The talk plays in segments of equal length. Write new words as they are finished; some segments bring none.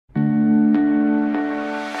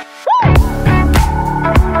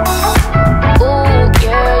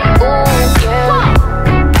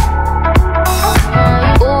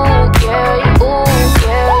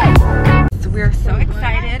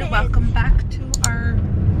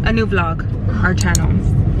a new vlog, our channel.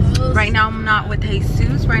 Right now I'm not with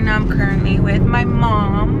Jesus. Right now I'm currently with my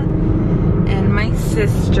mom and my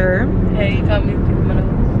sister. Hey, you got me.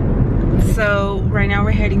 So right now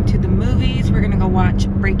we're heading to the movies. We're gonna go watch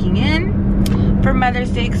Breaking In for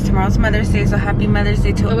Mother's Day, because tomorrow's Mother's Day. So happy Mother's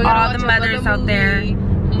Day to all the mothers out there.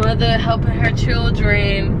 Mother helping her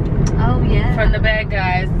children. Oh yeah. From the bad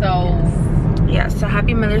guys. So yeah. So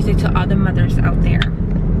happy Mother's Day to all the mothers out there.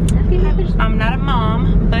 Happy Mother's Day. I'm not a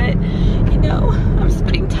mom, but you know I'm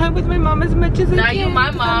spending time with my mom as much as I can. Now you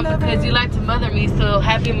my mom because you like to mother me. So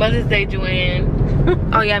happy Mother's Day, Joanne.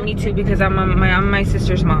 Oh yeah, me too, because I'm my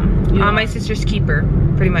sister's mom. Yeah. I'm my sister's keeper,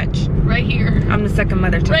 pretty much. Right here. I'm the second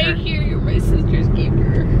mother to her. Right here, you're my sister's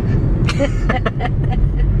keeper.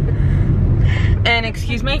 And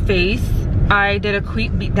excuse my face. I did a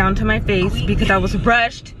quick beat down to my face because I was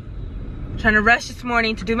rushed. Trying to rush this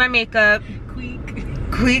morning to do my makeup.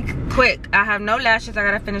 Quick. I have no lashes. I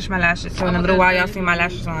gotta finish my lashes. So in a little while y'all see my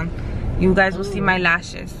lashes on. You guys will see my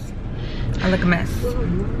lashes. I look a mess.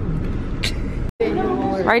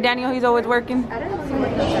 Right, Daniel? He's always working.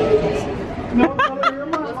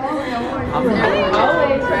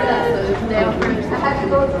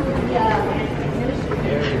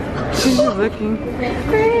 She's just looking.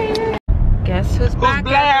 Guess who's back,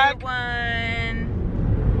 everyone?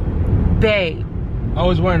 Babe. I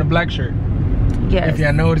was wearing a black shirt. Yes. If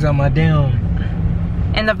y'all notice on my damn.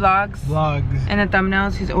 In the vlogs. And the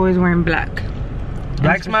thumbnails, he's always wearing black.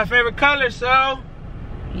 Black's my favorite color, so.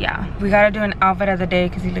 Yeah, we gotta do an outfit of the day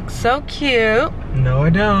because he looks so cute. No, I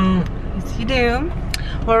don't. Yes, you do.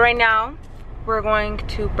 Well, right now, we're going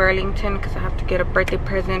to Burlington because I have to get a birthday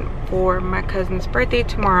present for my cousin's birthday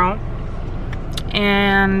tomorrow.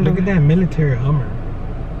 And look at that military Hummer.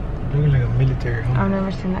 Looking like a military Hummer. I've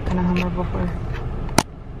never seen that kind of Hummer before.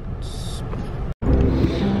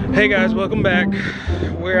 Hey guys, welcome back.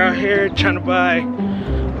 We're out here trying to buy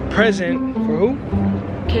a present for who?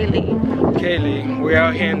 Kaylee. We're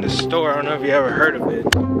out here in the store. I don't know if you ever heard of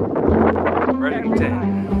it. Burlington.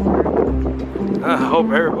 I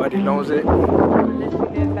hope everybody knows it.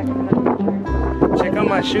 Check out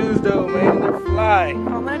my shoes though, man. They're fly. I'm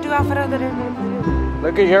gonna do outfit of the day.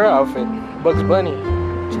 Look at your outfit. Bugs Bunny.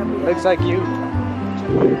 Looks like you.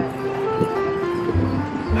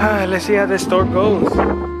 Let's see how this store goes.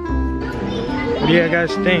 What do you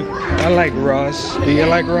guys think? I like Ross. Do you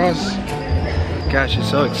like Ross? Gosh, I'm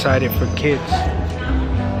so excited for kids.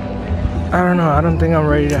 I don't know. I don't think I'm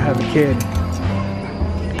ready to have a kid.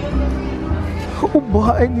 Oh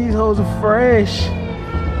boy, these hoes are fresh.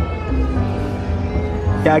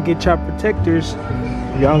 Y'all get child protectors.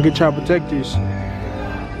 Y'all don't get child protectors.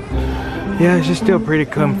 Yeah, she's still pretty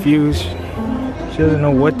confused. She doesn't know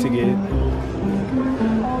what to get.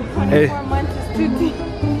 24 months is 2T.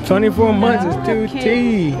 24 months is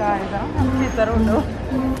 2T. Guys, I don't have kids. I don't know.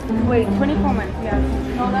 Wait, 24 months, yeah.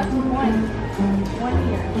 No, that's 1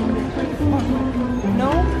 year. 24 months. No,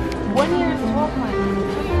 1 year is 12 months. 2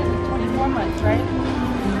 years is 24 months, right?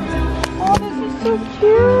 Oh, this is so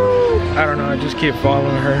cute. I don't know, I just keep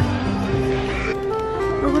following her.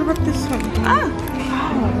 Or what about this one? Ah!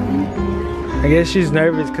 I guess she's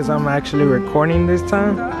nervous because I'm actually recording this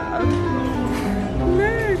time.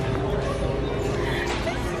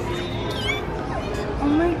 Oh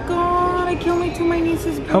my god, I can't wait till my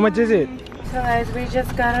niece's birthday. How much is it? So guys, we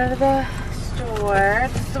just got out of the store.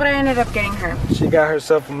 This is what I ended up getting her. She got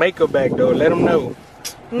herself a makeup bag though, let them know.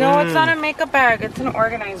 No, it's not a makeup bag, it's an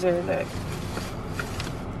organizer. Look.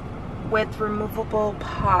 With removable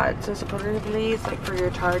pods. So supposedly it's like for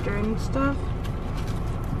your charger and stuff.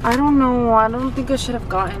 I don't know, I don't think I should have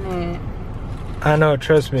gotten it. I know,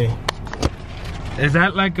 trust me. Is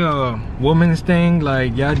that like a woman's thing?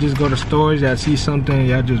 Like y'all just go to stores, y'all see something,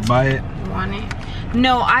 y'all just buy it? Want it?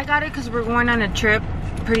 No, I got it because we're going on a trip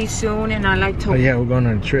pretty soon and I like to... Oh yeah, we're going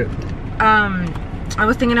on a trip. I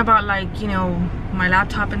was thinking about like, you know, my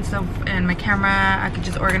laptop and stuff and my camera. I could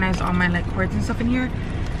just organize all my like cords and stuff in here.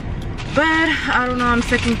 But I don't know, I'm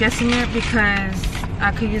second guessing it because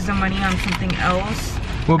I could use the money on something else.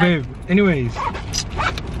 Well babe, anyways,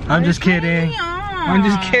 I'm just kidding. I'm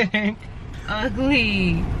just kidding.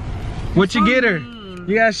 Ugly. What you get her?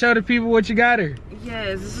 You gotta show the people what you got her.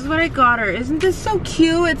 Yes, this is what I got her. Isn't this so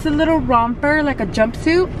cute? It's a little romper, like a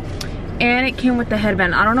jumpsuit. And it came with the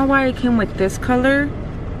headband. I don't know why it came with this color,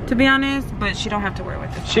 to be honest, but she don't have to wear it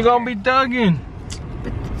with this. She gonna be thugging.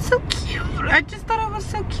 But it's so cute. I just thought it was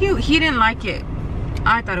so cute. He didn't like it.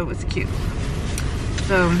 I thought it was cute.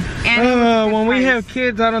 So, and when we have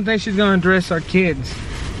kids, I don't think she's gonna dress our kids.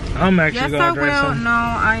 I'm actually gonna dress them. No,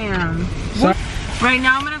 I am. So, right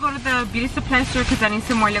now I'm gonna go to the beauty supply store because I need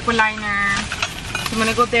some more liquid liner. So I'm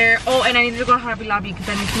gonna go there. Oh, and I need to go to Hobby Lobby because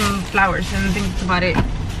I need some flowers, and I think that's about it.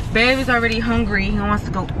 Babe is already hungry. He wants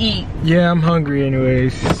to go eat. Yeah, I'm hungry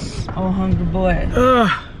anyways. Oh, hungry boy.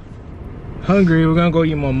 Hungry. We're gonna go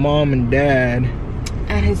eat my mom and dad.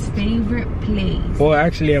 At his favorite place. Well,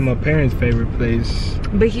 actually at my parents' favorite place.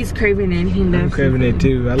 But he's craving it. He loves I'm craving seafood. it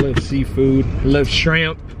too. I love seafood. I love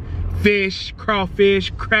shrimp, fish, crawfish,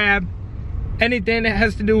 crab. Anything that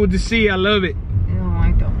has to do with the sea, I love it. No,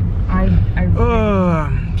 I don't.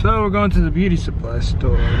 So we're going to the beauty supply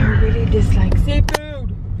store. I really dislike seafood.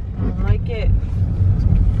 I don't like it.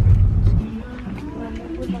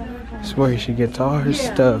 That's where she gets all her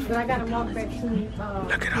stuff. But I gotta walk back soon.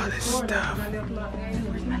 Look at all this stuff.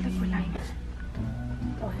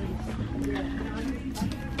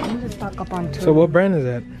 I'm gonna stock up on two. So what brand is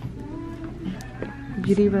that?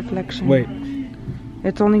 Beauty Reflection. Wait.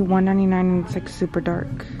 It's only $1.99 and it's like super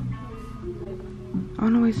dark. Oh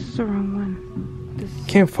no, wait, this is the wrong one. This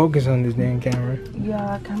Can't focus on this damn camera.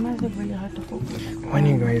 yeah, cameras are really hard to focus.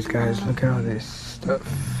 Anyways, guys, look at all this stuff.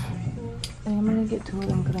 And I'm gonna get two of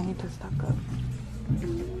them because I need to stock up.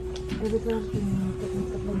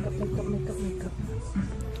 Makeup.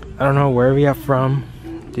 I don't know wherever you're from.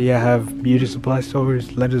 Do you have beauty supply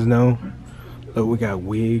stores? Let us know. Look, we got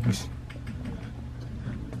wigs.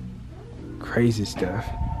 Crazy stuff.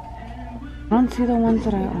 I don't see the ones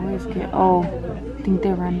that I always get. Oh, I think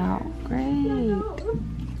they ran out. Great.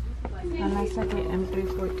 Unless I get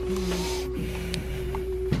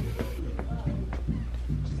M314.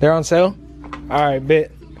 They're on sale? Alright,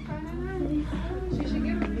 bet.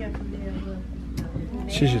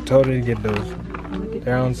 She should totally get those.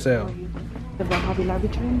 They're on sale. The Hobby Lobby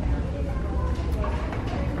trend?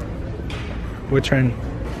 What trend?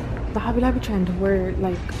 The Hobby Lobby trend where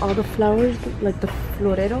like all the flowers, like the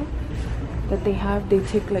florero that they have, they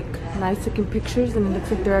take like nice looking pictures and it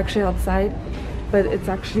looks like they're actually outside, but it's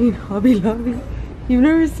actually in Hobby Lobby. You've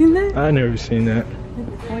never seen that? I never seen that.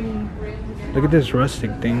 It's funny. Look at this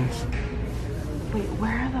rustic things. Wait,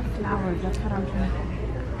 where are the flowers? That's what I'm trying to.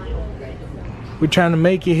 We're trying to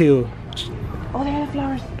make it here. Oh, there are the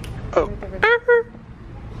flowers. Oh.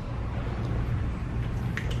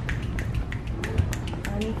 I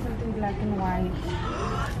need something black and white.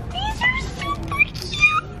 These are super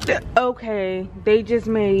cute. Okay, they just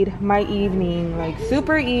made my evening like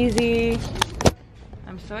super easy.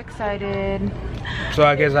 I'm so excited. So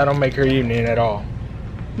I guess I don't make her evening at all.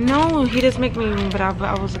 No, he does make me evening, but I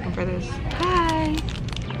was looking for this. Hi.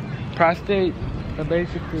 Prostate.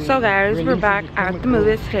 Basically. So guys, we're back at the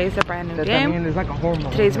movies. Today's a brand new day. Like a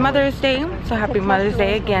hormone. Today's Mother's Day, so happy Mother's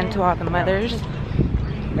Day again to all the mothers.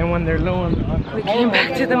 And when they're low on We came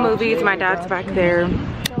back to the movies. My dad's back there.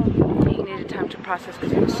 He needed time to process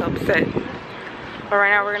because he was so upset. But right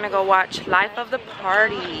now we're gonna go watch Life of the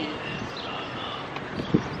Party.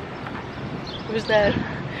 Who's that?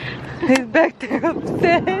 He's back there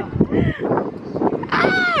upset.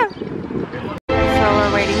 Ah! So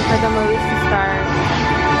we're waiting for the movies to start.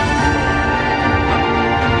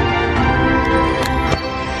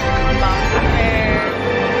 Mom's there.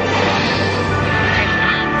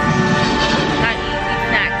 Not easy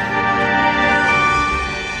snacks.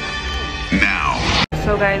 Now.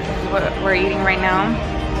 So guys, this is what we're eating right now.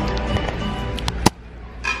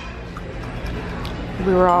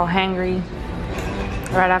 We were all hangry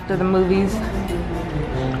right after the movies.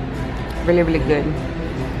 Really, really good.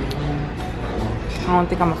 I don't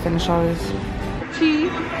think I'm gonna finish all this.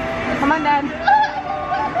 Cheese. Come on, Dad.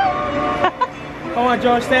 Come on,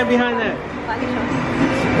 George, stand behind that.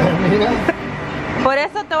 Por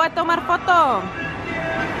eso te voy a tomar foto.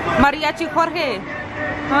 Mariachi Jorge.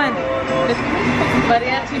 Come on.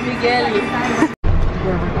 Mariachi Miguel.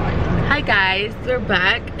 Hi guys, we're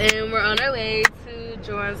back and we're on our way to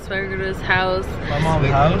Joanne's Swager's house. My mom's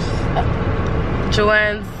house?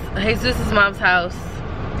 Joanne's, Jesus' mom's house.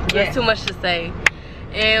 Yeah. That's too much to say.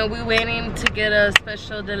 And we're waiting to get a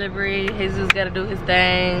special delivery. Jesus gotta do his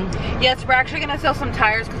thing. Yes, we're actually gonna sell some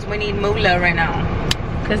tires because we need moolah right now.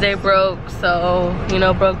 Cause they broke, so you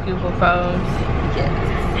know, broke people problems. Yes.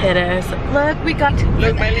 Hit ass. Look, we got to.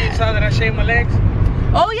 Look, Maylene saw that I shaved my legs.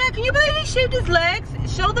 Oh yeah, can you believe he shaved his legs?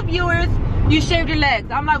 Show the viewers you shaved your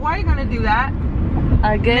legs. I'm like, why are you gonna do that?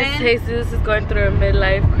 I guess Man. Jesus is going through a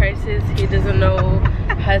midlife crisis. He doesn't know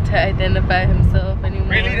how to identify himself anymore.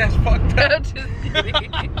 Really? That's fucked up. I'm just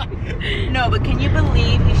kidding. No, but can you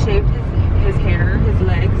believe he shaved his hair, his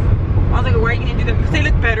legs? I was like, why are you gonna do that? Because they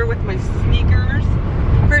look better with my sneakers.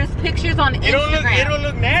 For his pictures on Instagram. It don't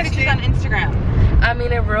look nasty. Pictures on Instagram. I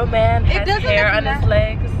mean, a real man has doesn't hair look on bad. his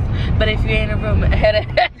legs, but if you ain't a real man,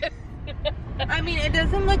 head I mean, it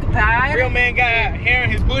doesn't look bad. Real man got hair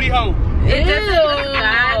in his booty hole. It doesn't look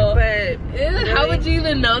bad, but Ew, how would you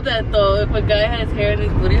even know that though? If a guy has hair in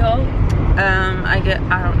his booty hole? I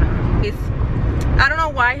don't know. I don't know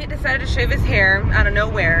why he decided to shave his hair out of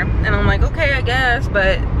nowhere, and I'm like, okay, I guess.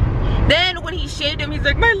 But then when he shaved him, he's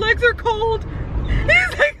like, my legs are cold.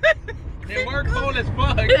 He's like, they were cold as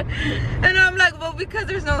fuck. and I'm like, well, because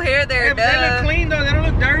there's no hair there. Hey, they look clean though. They don't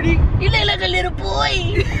look dirty. You look like a little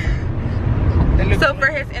boy. So for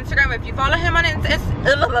his Instagram, if you follow him on his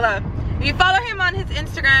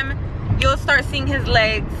Instagram, you'll start seeing his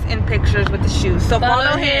legs in pictures with the shoes. So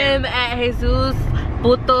follow him at Jesus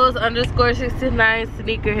Putos _69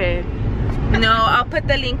 sneakerhead. No, I'll put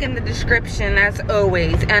the link in the description as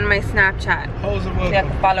always, and my Snapchat. Hoes are So you have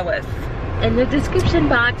to follow us. In the description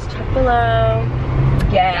box, check below.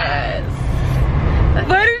 Yes.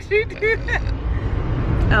 Why did she do that?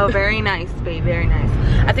 Oh, very nice, babe, very nice.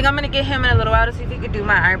 I think I'm gonna get him in a little while to see if he could do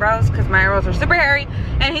my eyebrows, because my eyebrows are super hairy,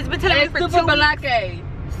 and he's been telling me for 2 weeks.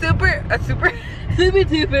 Super.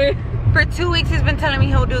 For 2 weeks he's been telling me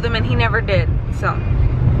he'll do them, and he never did. So,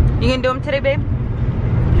 you gonna do them today, babe?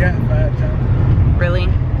 Yeah, if I have time. Really?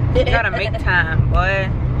 You gotta make time, boy.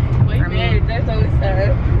 Wait, for me. That's always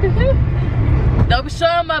time. Don't be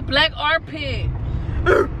showing my black armpit.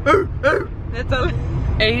 That's all.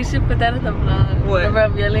 Hey, you should put that in the vlog. What? Whenever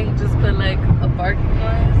I'm yelling, just put like a barking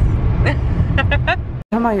noise.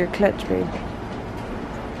 Come on, your clutch, babe.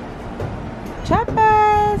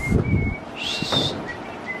 Chapas! Shh.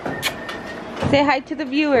 Say hi to the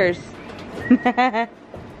viewers.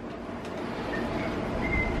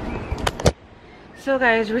 So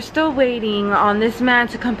guys, we're still waiting on this man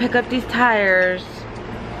to come pick up these tires.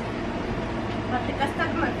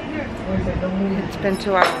 It's been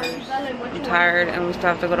 2 hours. I'm tired and we still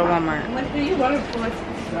have to go to Walmart.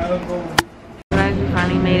 Guys, we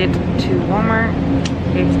finally made it to Walmart.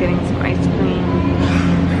 Babe's getting some ice cream.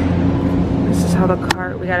 This is how the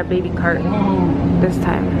cart, we got a baby cart this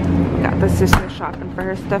time. We got the sister shopping for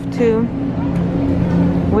her stuff too.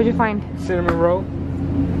 What'd you find? Cinnamon roll.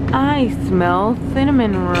 I smell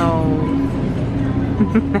cinnamon rolls.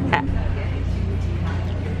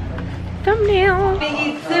 Thumbnail. We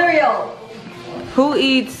eat cereal. Who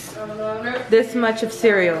eats this much of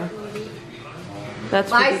cereal?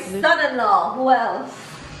 That's My ridiculous. son-in-law. Who else?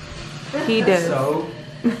 He does. So,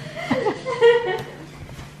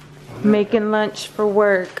 Making lunch for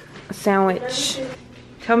work. A sandwich.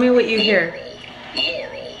 Tell me what you hear.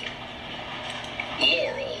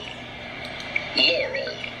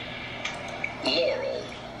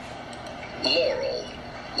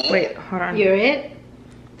 Wait, hold on. You're it?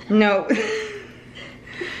 No.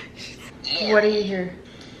 What do you hear?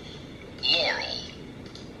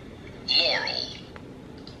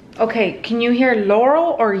 Okay, can you hear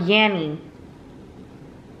Laurel or Yanny?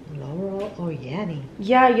 Laurel or Yanny?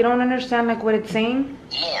 Yeah, you don't understand like what it's saying?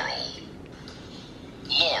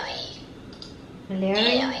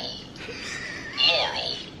 Larry?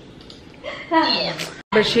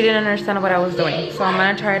 But she didn't understand what I was doing, so I'm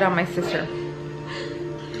gonna try it on my sister.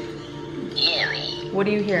 What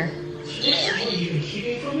do you hear?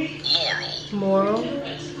 Moral? What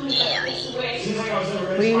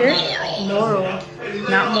do you hear? Laurel.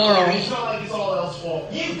 Not moral.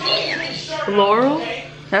 Laurel?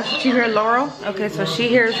 That's what you hear, Laurel? Okay, so she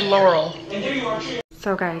hears Laurel.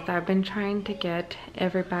 So guys, I've been trying to get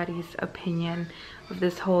everybody's opinion of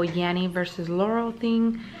this whole Yanny versus Laurel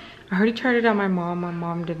thing. I already tried it on my mom. My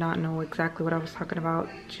mom did not know exactly what I was talking about.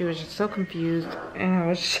 She was just so confused, and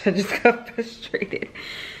I just got frustrated.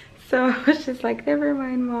 So I was just like, never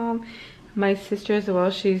mind, Mom. My sister as well,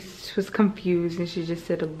 she was confused, and she just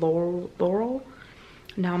said Laurel.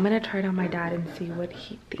 Now I'm gonna try it on my dad and see what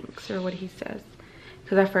he thinks or what he says.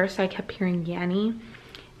 Because at first I kept hearing Yanny,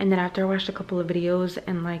 and then after I watched a couple of videos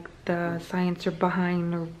and like the science or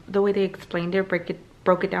behind or the way they explained it, broke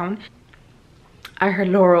it down, I heard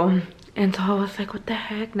Laurel, and so I was like, what the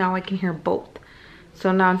heck? Now I can hear both.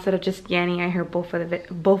 So now instead of just Yanny, I hear both of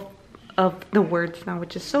the words now,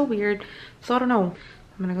 which is so weird. So I don't know.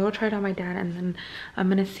 I'm gonna go try it on my dad, and then I'm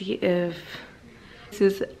gonna see if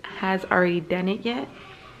Jesus has already done it yet,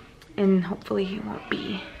 and hopefully he won't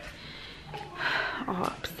be all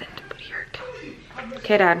upset, but he hurt.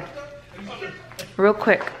 Okay, Dad, real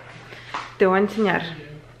quick, te voy a enseñar.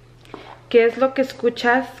 ¿Qué es lo que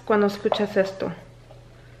escuchas cuando escuchas esto?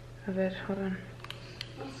 A ver, hold on.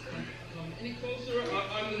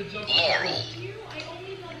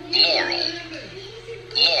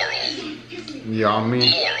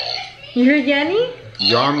 Yummy. You hear Yanny?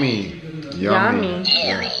 Yummy. Yummy.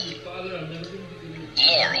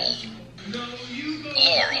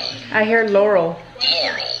 I hear Laurel.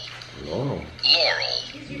 Laurel.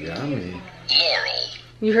 Yummy.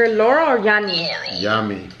 You heard Laurel or Yanni?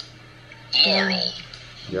 Yummy. Yummy.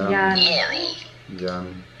 Yanni.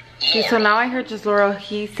 Yummy. See, so now I heard just Laurel.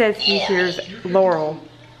 He says he hears Laurel.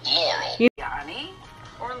 Yanni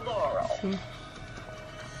or Laurel?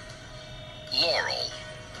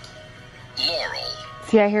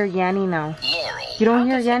 See, I hear Yanni now. You don't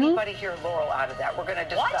hear Yanni? Anybody hear Laurel out of that? We're going to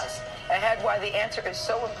discuss ahead why the answer is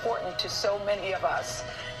so important to so many of us.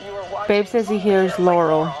 You are watching. Babe says he hears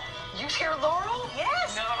Laurel. You hear Laurel?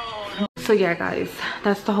 Yes. No. So yeah, guys,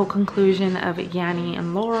 that's the whole conclusion of Yanni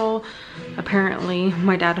and Laurel. Apparently,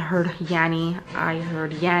 my dad heard Yanni. I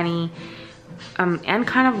heard Yanni. And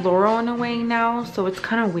kind of Laurel in a way now. So it's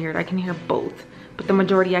kind of weird. I can hear both. But the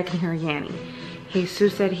majority, I can hear Yanni.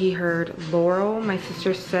 Jesus said he heard Laurel. My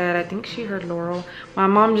sister said, I think she heard Laurel. My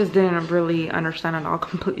mom just didn't really understand it all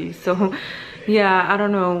completely. So yeah, I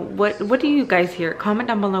don't know. What do you guys hear? Comment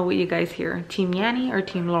down below what you guys hear. Team Yanni or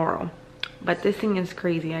Team Laurel? But this thing is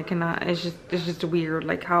crazy. I cannot, it's just weird.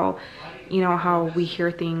 Like how, you know, how we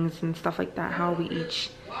hear things and stuff like that. How we each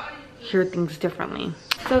hear things differently.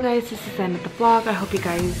 So guys, this is the end of the vlog. I hope you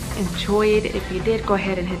guys enjoyed. If you did, go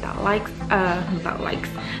ahead and hit that like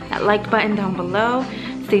button down below.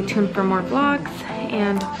 Stay tuned for more vlogs,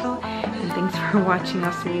 and thanks for watching.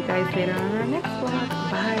 I'll see you guys later on our next vlog.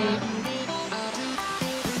 Bye.